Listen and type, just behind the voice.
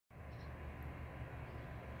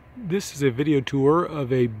This is a video tour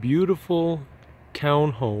of a beautiful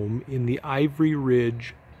townhome in the Ivory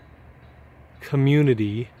Ridge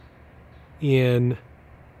community in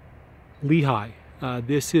Lehi.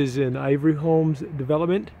 This is an Ivory Homes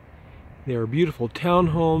development. There are beautiful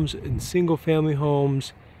townhomes and single-family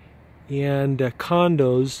homes and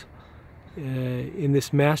condos in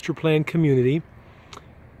this master plan community.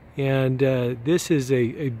 And this is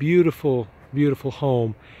a beautiful, beautiful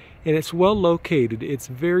home. And it's well located. It's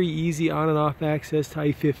very easy on and off access to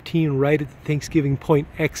I-15 right at the Thanksgiving Point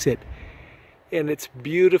exit. And it's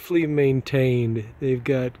beautifully maintained. They've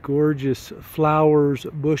got gorgeous flowers,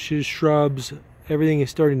 bushes, shrubs. Everything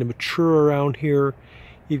is starting to mature around here.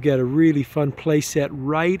 You've got a really fun play set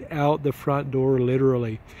right out the front door,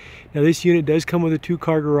 literally. Now this unit does come with a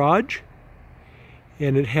 2-car garage.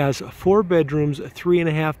 And it has 4 bedrooms,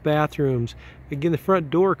 3.5 bathrooms. Again, the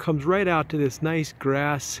front door comes right out to this nice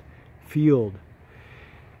grass field.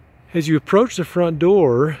 As you approach the front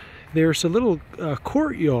door, there's a little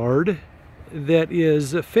courtyard that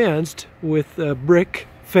is fenced with a brick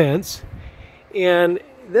fence, and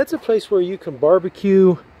that's a place where you can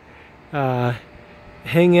barbecue,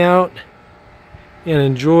 hang out, and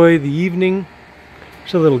enjoy the evening.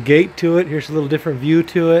 There's a little gate to it. Here's a little different view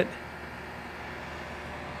to it.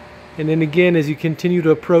 And then again, as you continue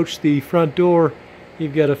to approach the front door,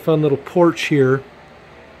 you've got a fun little porch here.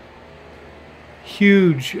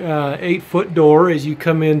 Huge 8-foot door as you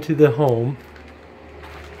come into the home.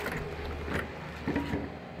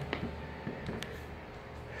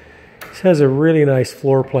 This has a really nice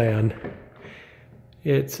floor plan.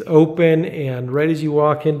 It's open, and right as you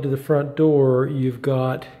walk into the front door, you've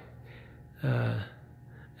got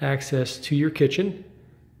access to your kitchen.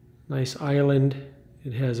 Nice island.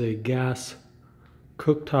 It has a gas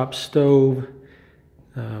cooktop stove,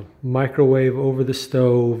 microwave over the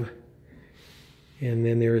stove, and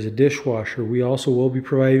then there is a dishwasher. We also will be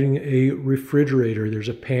providing a refrigerator. There's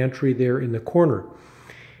a pantry there in the corner.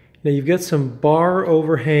 Now you've got some bar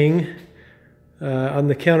overhang on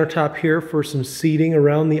the countertop here for some seating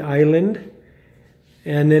around the island,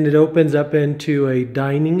 and then it opens up into a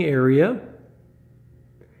dining area.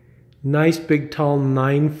 Nice big tall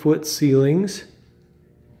 9-foot ceilings.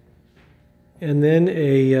 And then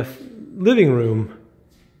a living room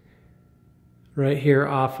right here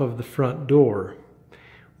off of the front door.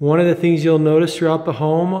 One of the things you'll notice throughout the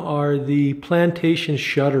home are the plantation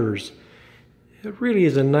shutters. It really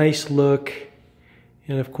is a nice look,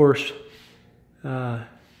 and of course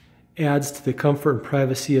adds to the comfort and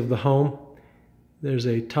privacy of the home. There's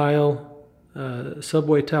a tile,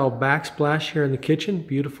 subway tile backsplash here in the kitchen,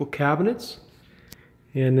 beautiful cabinets,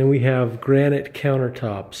 and then we have granite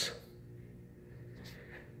countertops.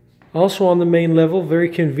 Also on the main level, very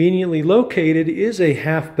conveniently located, is a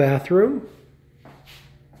half bathroom.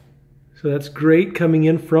 So that's great coming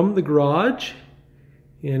in from the garage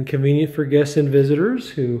and convenient for guests and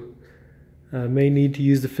visitors who may need to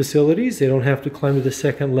use the facilities. They don't have to climb to the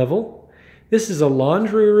second level. This is a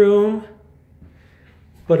laundry room,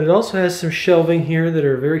 but it also has some shelving here that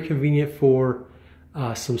are very convenient for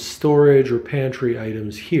some storage or pantry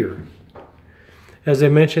items here. As I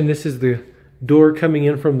mentioned, this is the door coming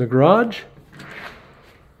in from the garage,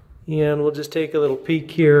 and we'll just take a little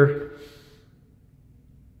peek here.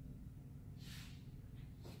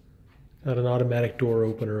 Got an automatic door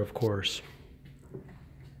opener, of course.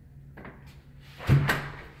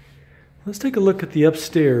 Let's take a look at the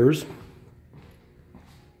upstairs.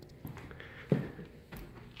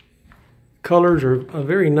 Colors are a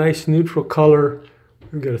very nice neutral color.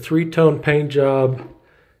 We've got a 3-tone paint job,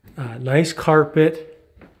 nice carpet.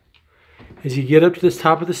 As you get up to the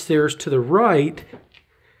top of the stairs to the right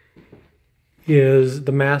is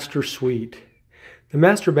the master suite. The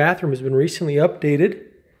master bathroom has been recently updated.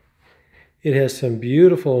 It has some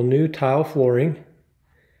beautiful new tile flooring.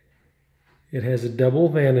 It has a double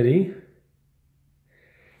vanity.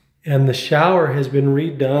 And the shower has been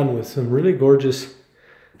redone with some really gorgeous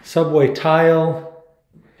subway tile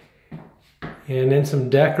and then some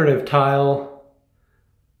decorative tile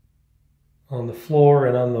on the floor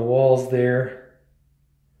and on the walls there.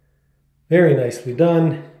 Very nicely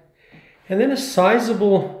done. And then a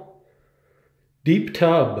sizable deep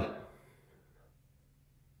tub.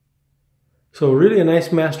 So really a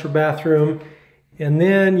nice master bathroom. And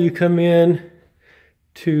then you come in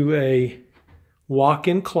to a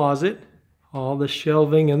walk-in closet. All the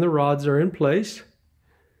shelving and the rods are in place.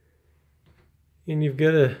 And you've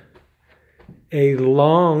got a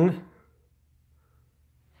long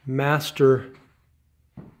master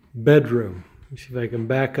bedroom. Let me see if I can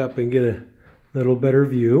back up and get a little better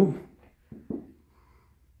view.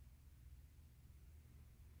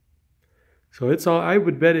 So it's all, I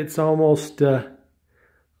would bet it's almost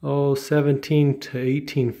 17 to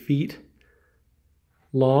 18 feet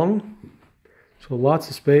long. So lots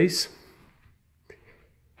of space.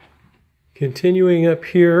 Continuing up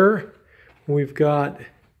here, we've got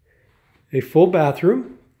a full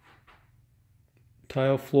bathroom,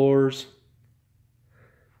 tile floors,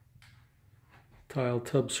 tile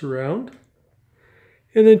tub surround,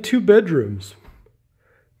 and then 2 bedrooms.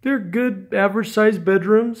 They're good average sized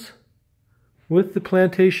bedrooms with the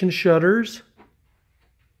plantation shutters.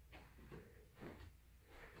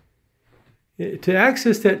 To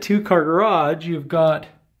access that 2-car garage, you've got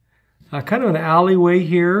kind of an alleyway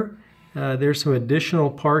here. There's some additional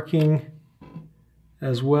parking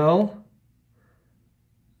as well.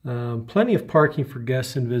 Plenty of parking for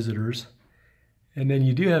guests and visitors. And then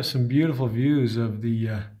you do have some beautiful views of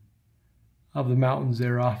the mountains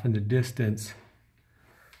there off in the distance.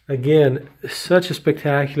 Again, such a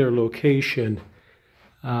spectacular location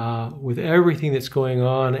with everything that's going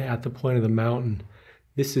on at the point of the mountain.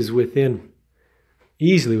 This is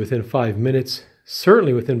easily within 5 minutes,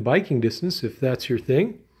 certainly within biking distance if that's your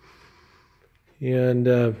thing. And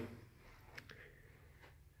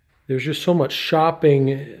there's just so much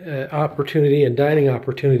shopping opportunity and dining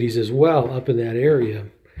opportunities as well up in that area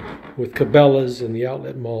with Cabela's and the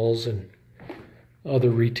outlet malls and other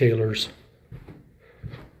retailers.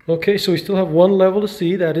 Okay, so we still have one level to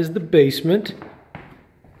see. That is the basement.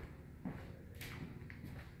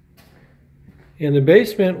 And the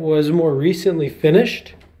basement was more recently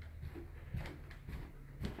finished.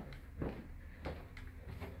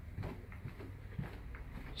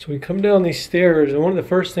 So we come down these stairs, and one of the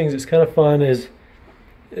first things that's kind of fun is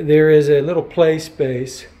there is a little play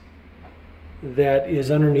space that is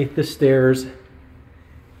underneath the stairs.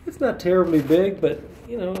 It's not terribly big, but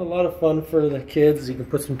you know, a lot of fun for the kids. You can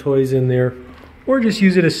put some toys in there or just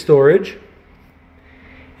use it as storage.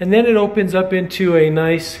 And then it opens up into a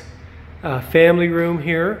nice family room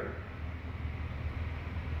here.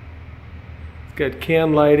 It's got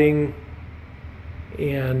can lighting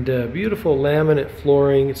and beautiful laminate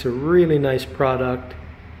flooring. It's a really nice product.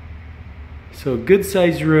 So good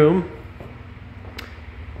sized room.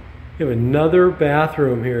 You have another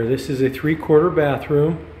bathroom here. This is a 3/4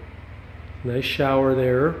 bathroom. Nice shower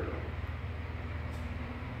there.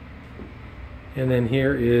 And then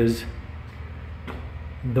here is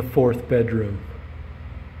the 4th bedroom.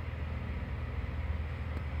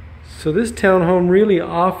 So this townhome really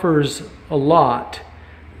offers a lot.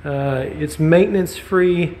 It's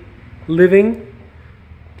maintenance-free living.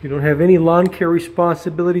 You don't have any lawn care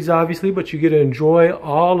responsibilities, obviously, but you get to enjoy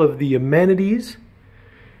all of the amenities.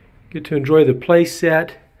 Get to enjoy the play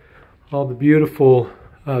set, all the beautiful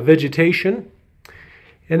vegetation.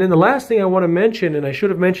 And then the last thing I want to mention, and I should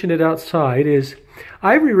have mentioned it outside, is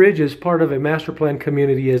Ivory Ridge is part of a master plan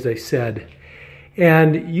community, as I said.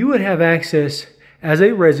 And you would have access as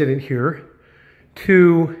a resident here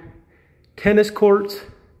to tennis courts,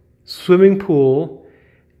 swimming pool,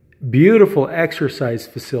 beautiful exercise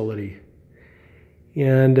facility.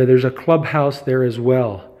 And there's a clubhouse there as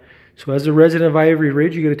well. So as a resident of Ivory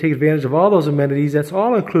Ridge, you're going to take advantage of all those amenities. That's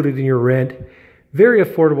all included in your rent. Very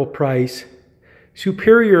affordable price,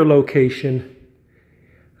 superior location.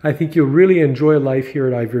 I think you'll really enjoy life here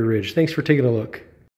at Ivory Ridge. Thanks for taking a look.